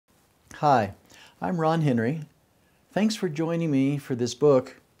Hi, I'm Ron Henry. Thanks for joining me for this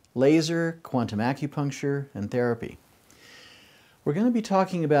book, Laser, Quantum Acupuncture, and Therapy. We're going to be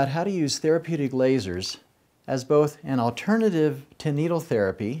talking about how to use therapeutic lasers as both an alternative to needle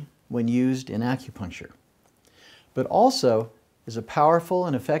therapy when used in acupuncture, but also as a powerful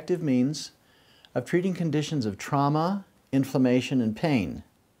and effective means of treating conditions of trauma, inflammation, and pain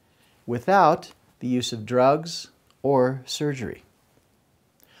without the use of drugs or surgery.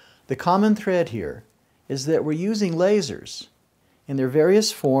 The common thread here is that we're using lasers in their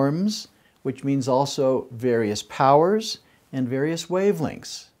various forms, which means also various powers and various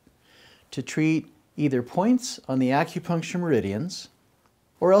wavelengths, to treat either points on the acupuncture meridians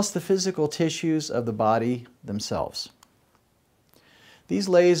or else the physical tissues of the body themselves. These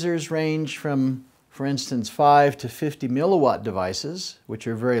lasers range from, for instance, 5 to 50 milliwatt devices, which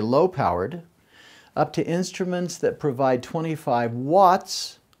are very low powered, up to instruments that provide 25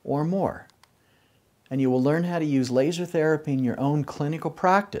 watts or more. And you will learn how to use laser therapy in your own clinical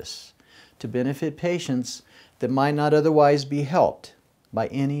practice to benefit patients that might not otherwise be helped by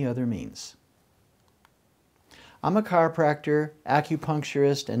any other means. I'm a chiropractor,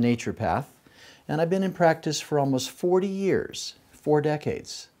 acupuncturist, and naturopath, and I've been in practice for almost 40 years, 4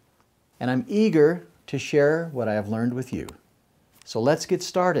 decades. And I'm eager to share what I have learned with you. So let's get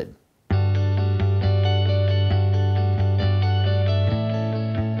started.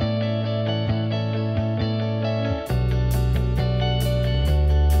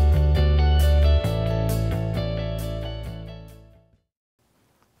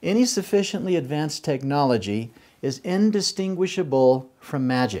 Any sufficiently advanced technology is indistinguishable from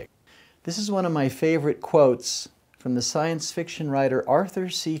magic. This is one of my favorite quotes from the science fiction writer Arthur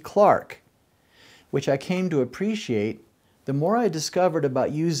C. Clarke, which I came to appreciate the more I discovered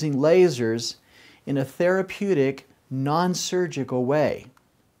about using lasers in a therapeutic, non-surgical way.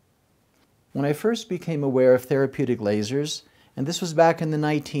 When I first became aware of therapeutic lasers, and this was back in the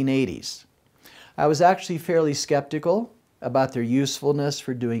 1980s, I was actually fairly skeptical about their usefulness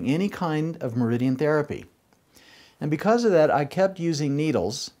for doing any kind of meridian therapy. And because of that, I kept using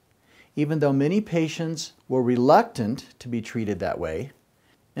needles, even though many patients were reluctant to be treated that way,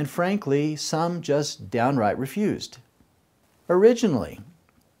 and frankly, some just downright refused. Originally,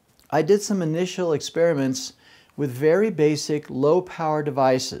 I did some initial experiments with very basic low-power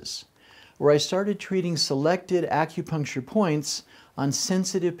devices, where I started treating selected acupuncture points on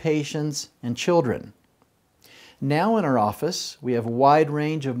sensitive patients and children. Now in our office, we have a wide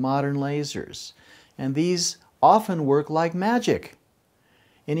range of modern lasers, and these often work like magic.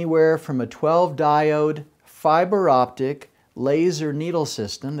 Anywhere from a 12-diode fiber optic laser needle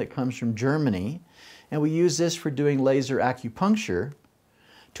system that comes from Germany, and we use this for doing laser acupuncture,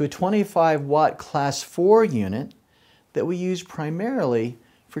 to a 25-watt class 4 unit that we use primarily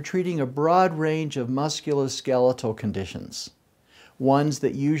for treating a broad range of musculoskeletal conditions, ones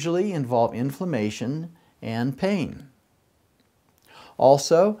that usually involve inflammation and pain.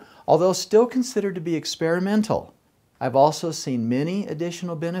 Also, although still considered to be experimental, I've also seen many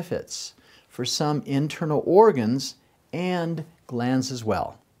additional benefits for some internal organs and glands as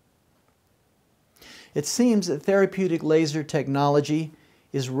well. It seems that therapeutic laser technology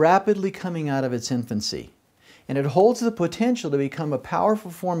is rapidly coming out of its infancy, and it holds the potential to become a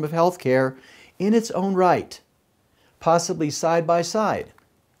powerful form of healthcare in its own right, possibly side by side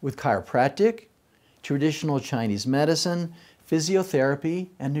with chiropractic, traditional Chinese medicine, physiotherapy,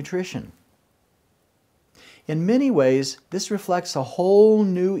 and nutrition. In many ways, this reflects a whole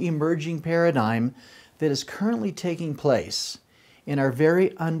new emerging paradigm that is currently taking place in our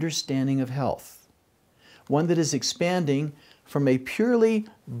very understanding of health, one that is expanding from a purely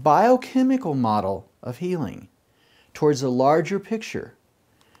biochemical model of healing towards a larger picture,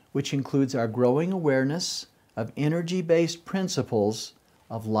 which includes our growing awareness of energy-based principles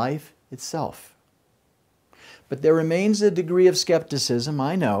of life itself. But there remains a degree of skepticism,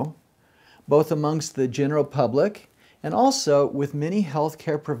 I know, both amongst the general public and also with many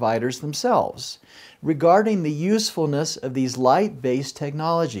healthcare providers themselves, regarding the usefulness of these light-based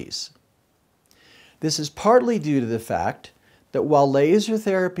technologies. This is partly due to the fact that while laser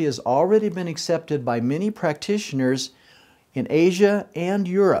therapy has already been accepted by many practitioners in Asia and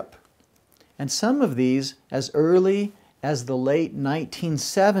Europe, and some of these as early as the late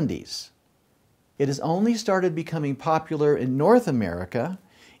 1970s, it has only started becoming popular in North America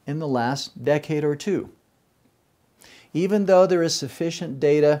in the last decade or two. Even though there is sufficient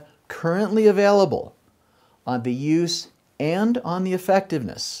data currently available on the use and on the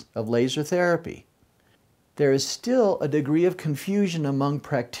effectiveness of laser therapy, there is still a degree of confusion among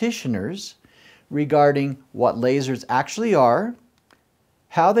practitioners regarding what lasers actually are,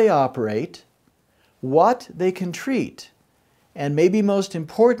 how they operate, what they can treat, and maybe most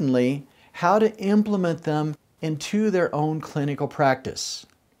importantly, how to implement them into their own clinical practice.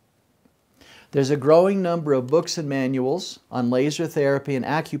 There's a growing number of books and manuals on laser therapy and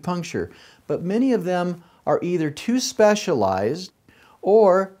acupuncture, but many of them are either too specialized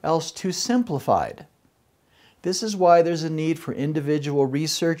or else too simplified. This is why there's a need for individual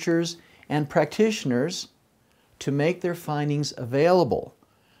researchers and practitioners to make their findings available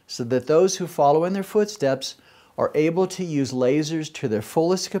so that those who follow in their footsteps are able to use lasers to their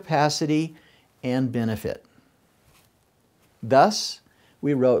fullest capacity and benefit. Thus,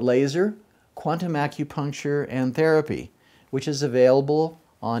 we wrote Laser, Quantum Acupuncture and Therapy, which is available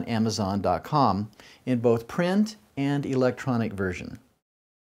on Amazon.com in both print and electronic version.